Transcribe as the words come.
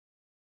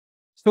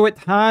So it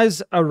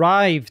has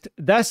arrived.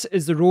 This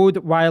is the Rode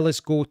Wireless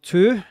Go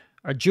 2,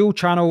 a dual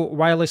channel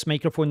wireless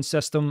microphone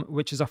system,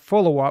 which is a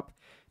follow-up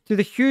to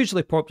the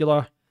hugely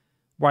popular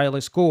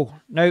Wireless Go.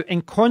 Now,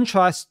 in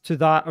contrast to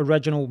that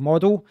original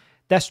model,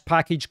 this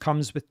package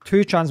comes with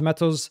 2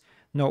 transmitters,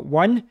 not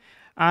 1,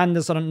 and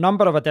there's a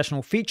number of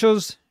additional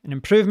features and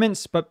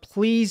improvements, but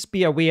please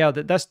be aware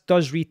that this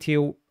does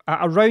retail at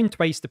around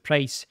twice the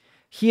price.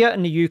 Here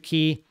in the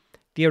UK,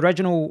 the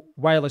original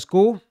Wireless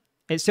Go,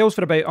 it sells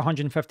for about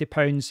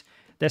 £150.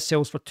 This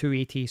sells for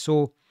 £280.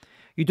 So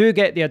you do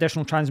get the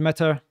additional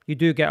transmitter, you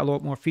do get a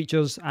lot more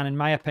features, and in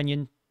my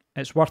opinion,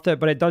 it's worth it,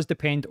 but it does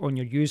depend on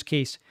your use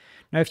case.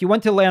 Now, if you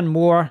want to learn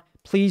more,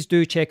 please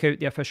do check out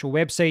the official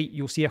website.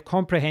 You'll see a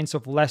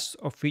comprehensive list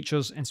of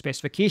features and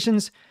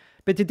specifications.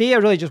 But today I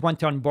really just want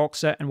to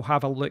unbox it and we'll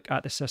have a look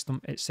at the system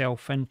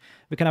itself, and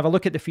we can have a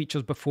look at the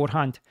features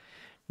beforehand.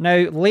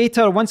 Now,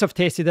 later, once I've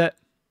tested it,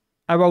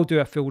 I will do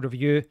a full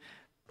review.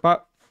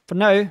 But for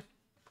now,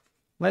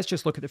 let's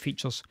just look at the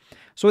features.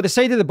 So at the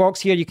side of the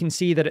box here, you can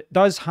see that it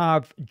does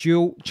have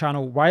dual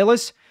channel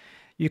wireless.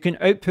 You can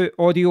output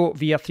audio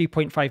via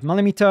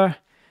 3.5mm.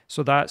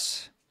 So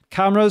that's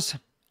cameras,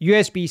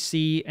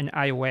 USB-C and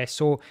iOS.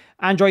 So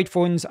Android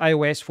phones,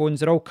 iOS phones,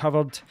 they're all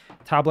covered,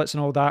 tablets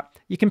and all that.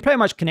 You can pretty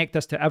much connect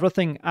this to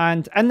everything.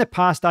 And in the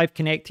past, I've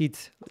connected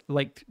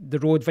like the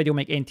Rode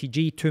VideoMic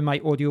NTG to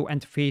my audio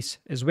interface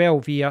as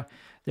well via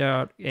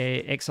their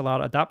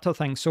XLR adapter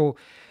thing. So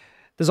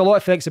there's a lot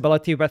of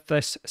flexibility with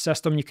this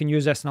system. You can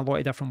use this in a lot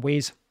of different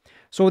ways.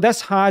 So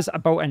this has a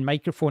built-in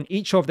microphone.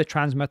 Each of the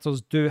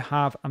transmitters do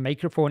have a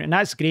microphone, and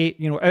that's great.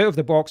 You know, out of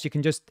the box, you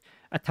can just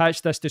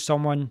attach this to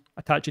someone,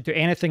 attach it to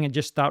anything and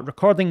just start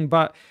recording.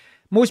 But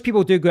most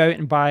people do go out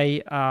and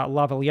buy a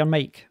lavalier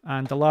mic,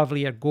 and the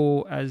lavalier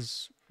Go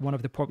is one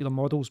of the popular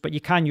models, but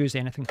you can use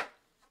anything.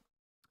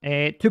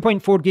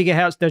 2.4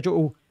 gigahertz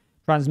digital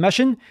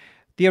transmission.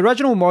 The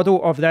original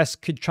model of this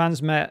could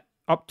transmit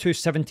up to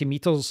 70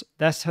 meters.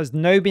 This has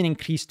now been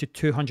increased to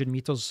 200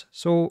 meters.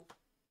 So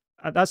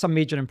that's a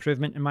major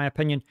improvement in my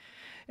opinion.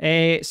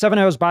 7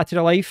 hours battery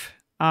life,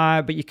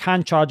 but you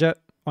can charge it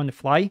on the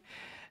fly.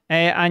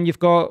 And you've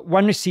got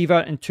 1 receiver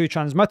and 2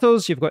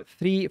 transmitters. You've got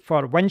 3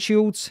 for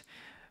windshields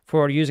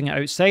for using it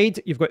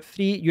outside. You've got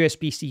 3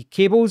 USB-C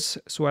cables.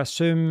 So I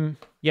assume,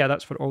 yeah,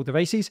 that's for all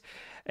devices.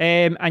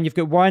 And you've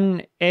got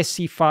 1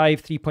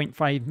 SC5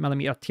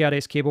 3.5mm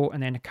TRS cable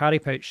and then a carry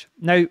pouch.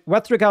 Now,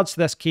 with regards to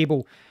this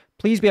cable,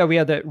 please be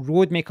aware that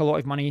Rode make a lot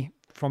of money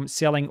from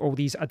selling all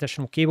these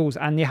additional cables,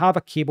 and they have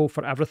a cable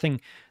for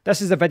everything.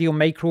 This is a Video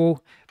Micro,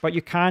 but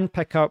you can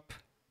pick up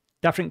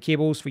different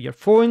cables for your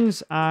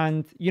phones,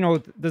 and you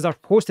know, there's a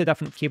host of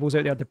different cables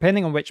out there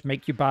depending on which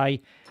mic you buy,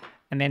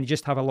 and then you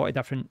just have a lot of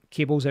different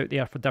cables out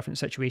there for different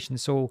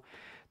situations. So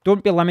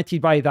don't be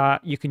limited by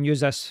that. You can use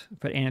this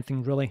for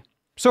anything really.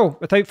 So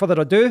without further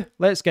ado,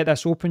 let's get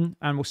this open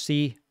and we'll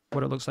see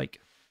what it looks like.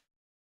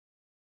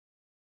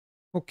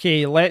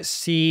 Okay, let's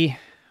see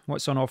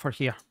what's on offer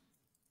here.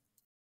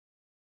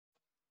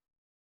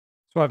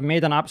 So I've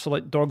made an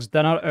absolute dog's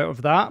dinner out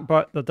of that,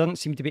 but there doesn't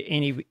seem to be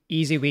any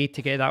easy way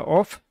to get that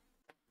off.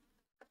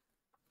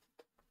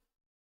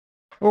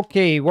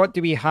 Okay, what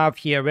do we have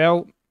here?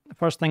 Well, the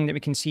first thing that we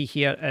can see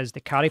here is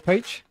the carry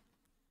pouch,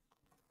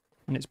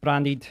 and it's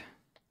branded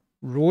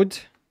Rode.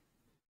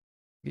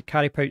 The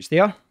carry pouch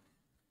there.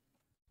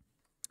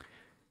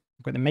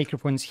 We've got the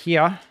microphones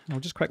here. I'll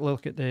just quickly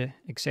look at the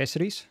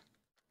accessories.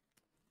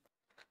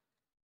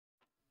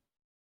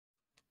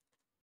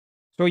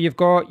 So you've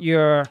got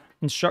your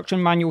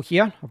instruction manual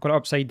here. I've got it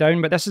upside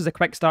down, but this is the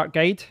quick start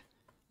guide.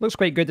 Looks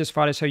quite good as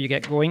far as how you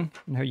get going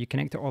and how you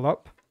connect it all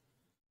up.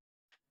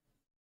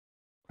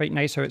 Quite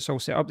nice how it's all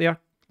set up there.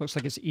 Looks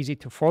like it's easy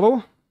to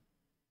follow.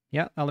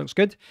 Yeah, that looks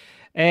good.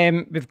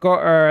 We've got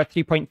our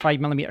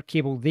 3.5mm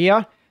cable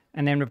there,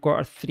 and then we've got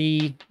our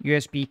 3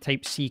 USB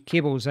Type-C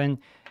cables, and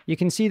you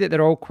can see that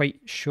they're all quite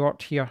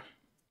short here.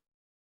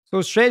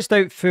 So stretched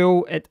out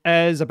full, it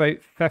is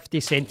about 50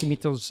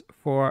 centimeters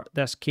for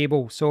this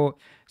cable. So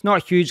it's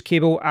not a huge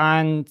cable,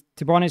 and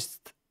to be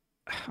honest,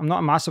 I'm not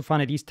a massive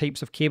fan of these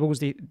types of cables.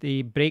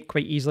 They break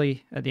quite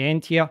easily at the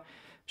end here.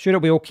 Sure,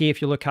 it'll be okay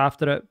if you look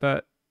after it,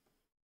 but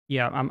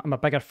yeah, I'm a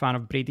bigger fan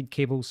of braided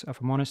cables,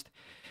 if I'm honest.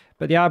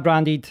 But they are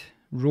branded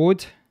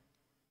Rode,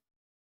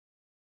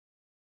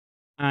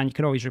 and you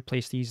can always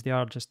replace these. They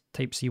are just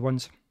Type-C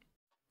ones.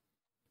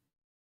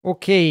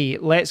 Okay,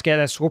 let's get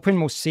this open.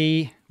 We'll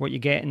see what you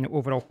get in the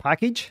overall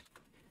package.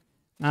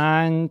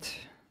 And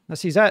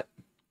this is it.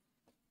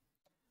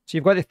 So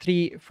you've got the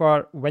 3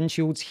 for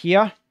windshields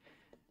here,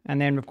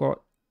 and then we've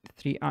got the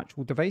 3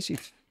 actual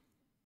devices.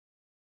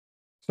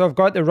 So I've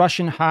got the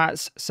Russian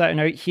hats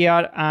sitting out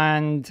here,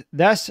 and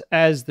this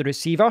is the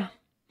receiver,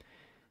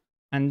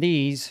 and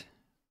these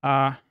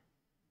are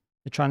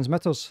the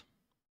transmitters.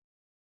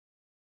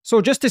 So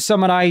just to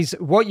summarize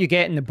what you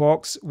get in the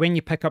box when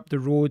you pick up the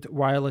Rode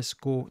Wireless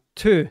Go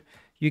 2,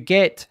 you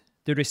get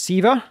the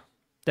receiver.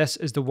 This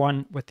is the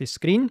one with the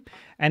screen.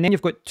 And then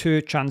you've got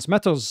 2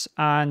 transmitters,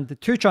 and the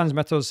 2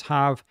 transmitters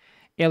have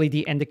LED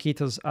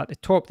indicators at the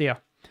top there.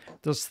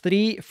 there's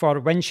 3 for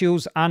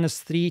windshields, and there's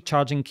 3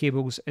 charging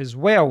cables as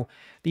well.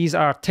 These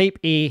are Type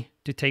A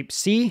to Type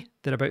C.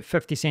 They're about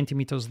 50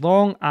 centimeters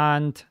long,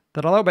 and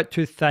they're a little bit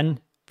too thin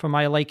for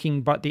my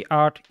liking, but they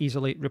are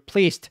easily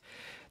replaced.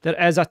 There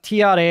is a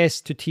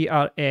TRS to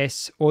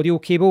TRS audio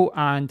cable,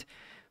 and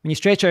when you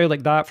stretch out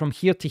like that, from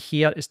here to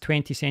here is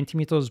 20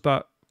 centimeters,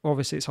 but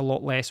obviously it's a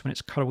lot less when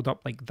it's curled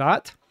up like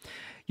that.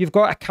 You've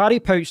got a carry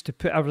pouch to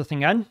put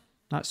everything in.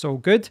 That's all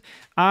good.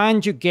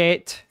 And you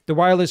get the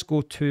Wireless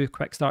Go 2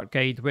 Quick Start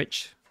Guide,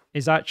 which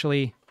is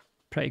actually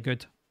pretty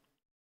good.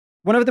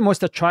 One of the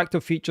most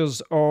attractive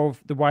features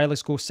of the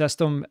Wireless Go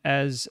system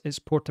is its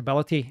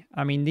portability.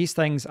 I mean, these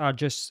things are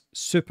just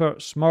super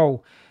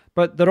small,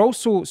 but they're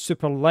also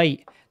super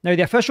light. Now,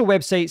 the official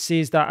website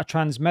says that a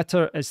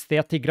transmitter is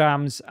 30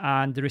 grams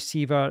and the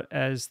receiver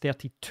is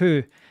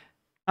 32.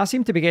 I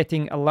seem to be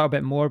getting a little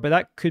bit more, but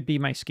that could be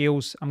my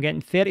scales. I'm getting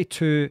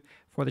 32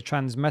 for the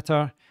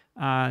transmitter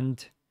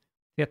and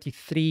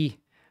 33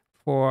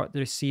 for the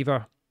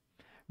receiver.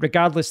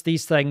 Regardless,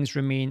 these things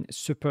remain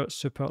super,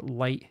 super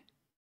light.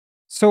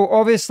 So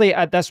obviously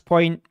at this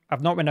point,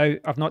 I've not been out,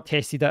 I've not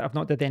tested it, I've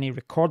not did any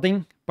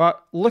recording,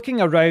 but looking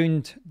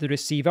around the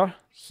receiver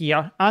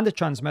here and the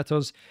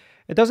transmitters,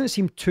 it doesn't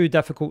seem too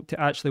difficult to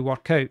actually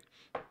work out.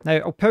 Now,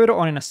 I'll power it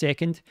on in a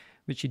second,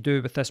 which you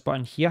do with this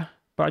button here,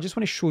 but I just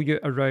want to show you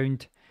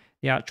around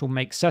the actual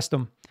mic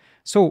system.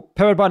 So,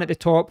 power button at the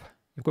top,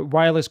 you've got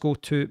Wireless Go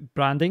 2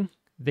 branding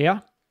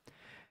there.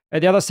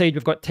 At the other side,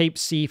 we've got Type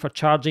C for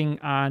charging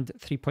and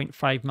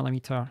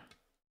 3.5mm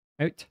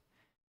out.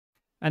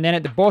 And then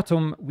at the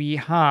bottom, we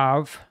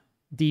have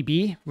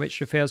dB, which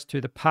refers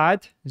to the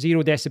pad,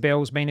 0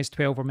 decibels,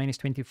 -12 or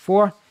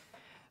 -24.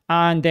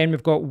 And then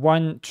we've got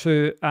 1,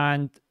 2,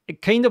 and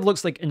it kind of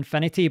looks like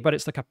infinity, but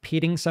it's like a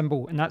pairing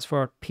symbol, and that's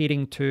for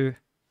pairing to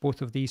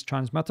both of these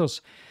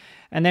transmitters.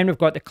 And then we've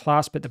got the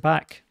clasp at the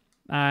back,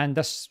 and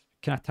this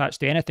can attach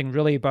to anything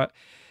really, but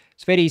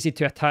it's very easy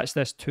to attach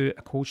this to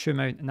a cold shoe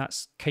mount, and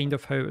that's kind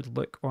of how it would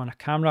look on a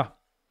camera.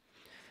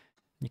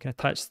 You can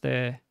attach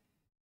the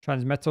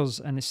transmitters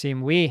in the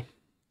same way,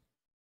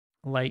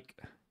 like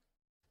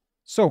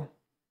so.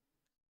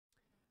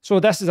 So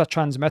this is a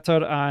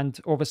transmitter, and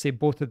obviously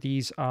both of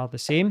these are the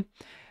same.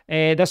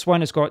 This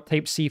one has got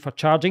Type C for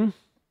charging,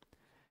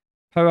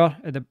 power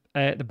at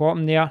the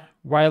bottom there,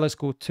 Wireless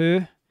Go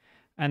 2,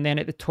 and then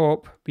at the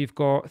top we've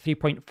got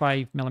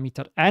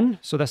 3.5mm in.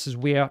 So this is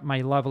where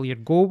my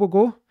lavalier Go will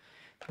go.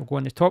 It'll go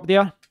on the top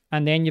there,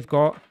 and then you've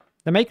got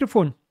the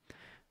microphone.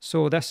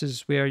 So this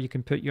is where you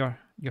can put your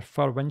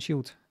fur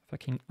windshield, if I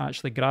can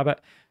actually grab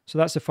it. So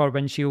that's the fur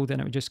windshield, and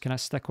it would just kind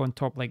of stick on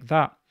top like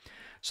that.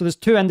 So there's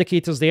 2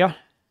 indicators there.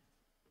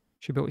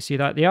 Should be able to see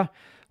that there.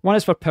 One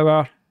is for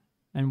power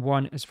and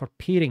one is for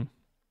pairing.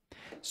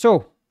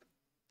 So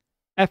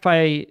if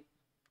I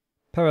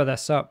power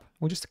this up,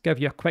 we'll just give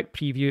you a quick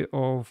preview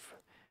of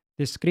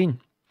the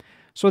screen.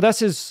 So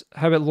this is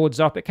how it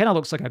loads up. It kind of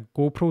looks like a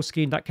GoPro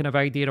screen, that kind of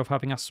idea of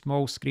having a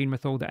small screen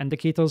with all the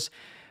indicators.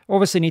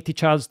 Obviously need to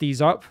charge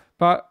these up,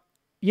 but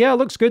yeah, it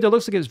looks good. It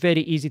looks like it's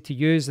very easy to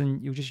use,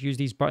 and you'll just use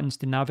these buttons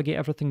to navigate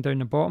everything down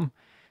the bottom.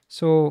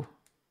 So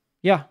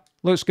yeah,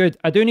 looks good.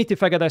 I do need to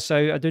figure this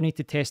out. I do need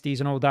to test these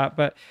and all that,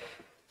 but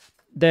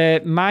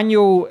the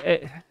manual,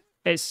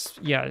 it's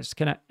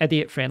kind of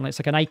idiot friendly. It's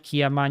like an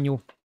IKEA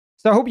manual.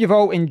 So I hope you've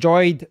all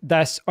enjoyed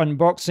this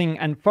unboxing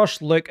and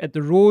first look at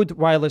the Rode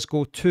Wireless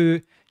Go 2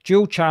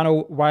 dual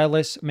channel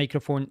wireless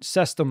microphone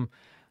system.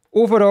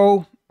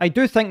 Overall, I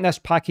do think this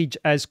package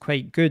is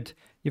quite good.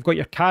 You've got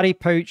your carry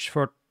pouch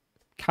for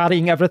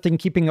carrying everything,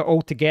 keeping it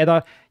all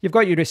together. You've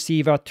got your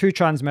receiver, 2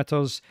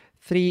 transmitters,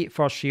 3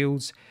 fur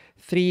shields,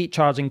 3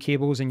 charging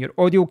cables, and your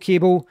audio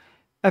cable.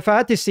 If I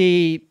had to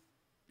say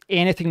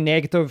anything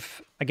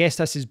negative, I guess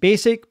this is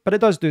basic, but it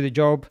does do the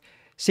job.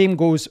 Same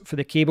goes for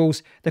the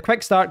cables. The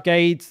quick start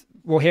guide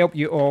will help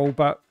you all,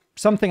 but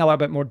something a little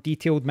bit more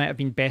detailed might have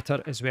been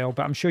better as well,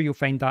 but I'm sure you'll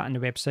find that on the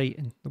website,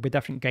 and there'll be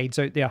different guides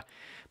out there.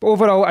 But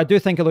overall, I do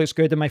think it looks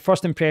good, and my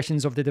first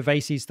impressions of the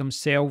devices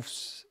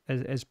themselves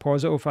is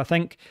positive. I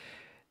think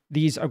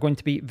these are going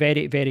to be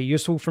very, very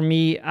useful for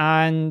me.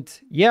 And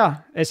yeah,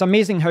 it's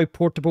amazing how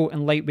portable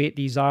and lightweight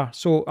these are.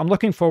 So I'm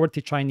looking forward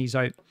to trying these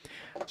out.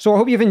 So I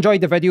hope you've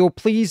enjoyed the video.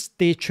 Please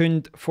stay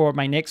tuned for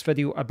my next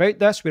video about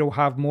this, where we'll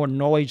have more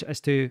knowledge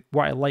as to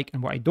what I like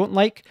and what I don't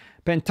like.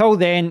 But until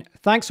then,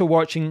 thanks for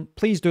watching.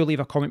 Please do leave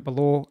a comment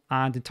below.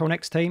 And until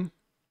next time,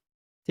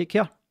 take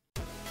care.